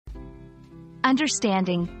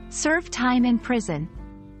Understanding serve time in prison.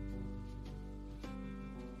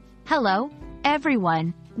 Hello,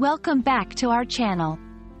 everyone. Welcome back to our channel.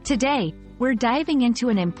 Today, we're diving into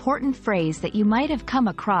an important phrase that you might have come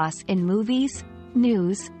across in movies,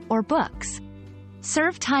 news, or books.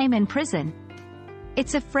 Serve time in prison.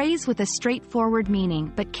 It's a phrase with a straightforward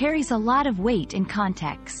meaning but carries a lot of weight in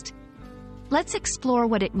context. Let's explore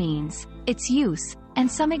what it means, its use, and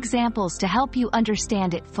some examples to help you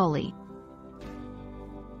understand it fully.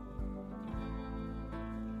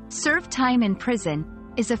 Serve time in prison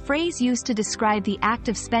is a phrase used to describe the act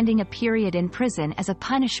of spending a period in prison as a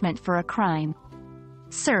punishment for a crime.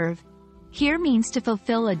 Serve here means to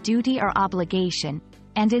fulfill a duty or obligation,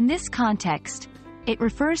 and in this context, it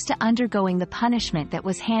refers to undergoing the punishment that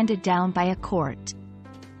was handed down by a court.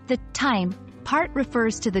 The time part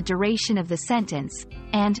refers to the duration of the sentence,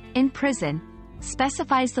 and, in prison,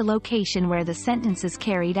 specifies the location where the sentence is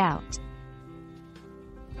carried out.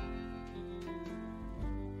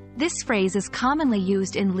 This phrase is commonly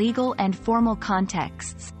used in legal and formal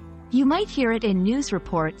contexts. You might hear it in news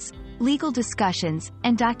reports, legal discussions,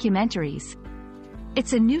 and documentaries.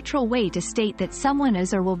 It's a neutral way to state that someone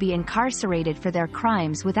is or will be incarcerated for their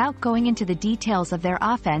crimes without going into the details of their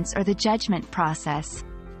offense or the judgment process.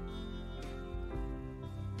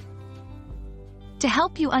 To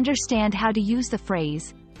help you understand how to use the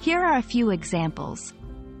phrase, here are a few examples.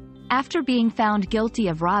 After being found guilty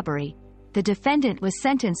of robbery, the defendant was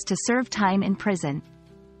sentenced to serve time in prison.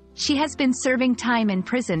 She has been serving time in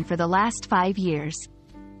prison for the last 5 years.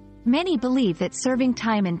 Many believe that serving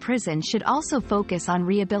time in prison should also focus on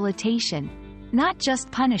rehabilitation, not just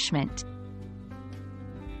punishment.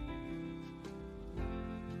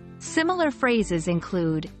 Similar phrases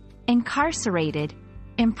include incarcerated,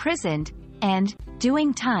 imprisoned, and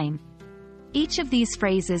doing time. Each of these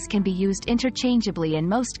phrases can be used interchangeably in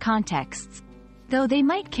most contexts, though they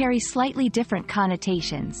might carry slightly different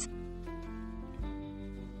connotations.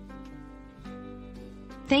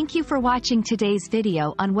 Thank you for watching today's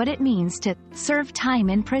video on what it means to serve time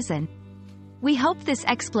in prison. We hope this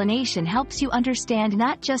explanation helps you understand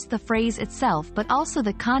not just the phrase itself but also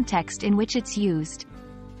the context in which it's used.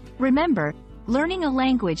 Remember, learning a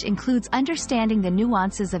language includes understanding the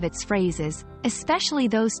nuances of its phrases, especially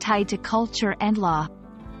those tied to culture and law.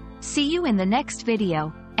 See you in the next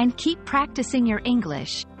video, and keep practicing your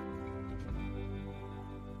English.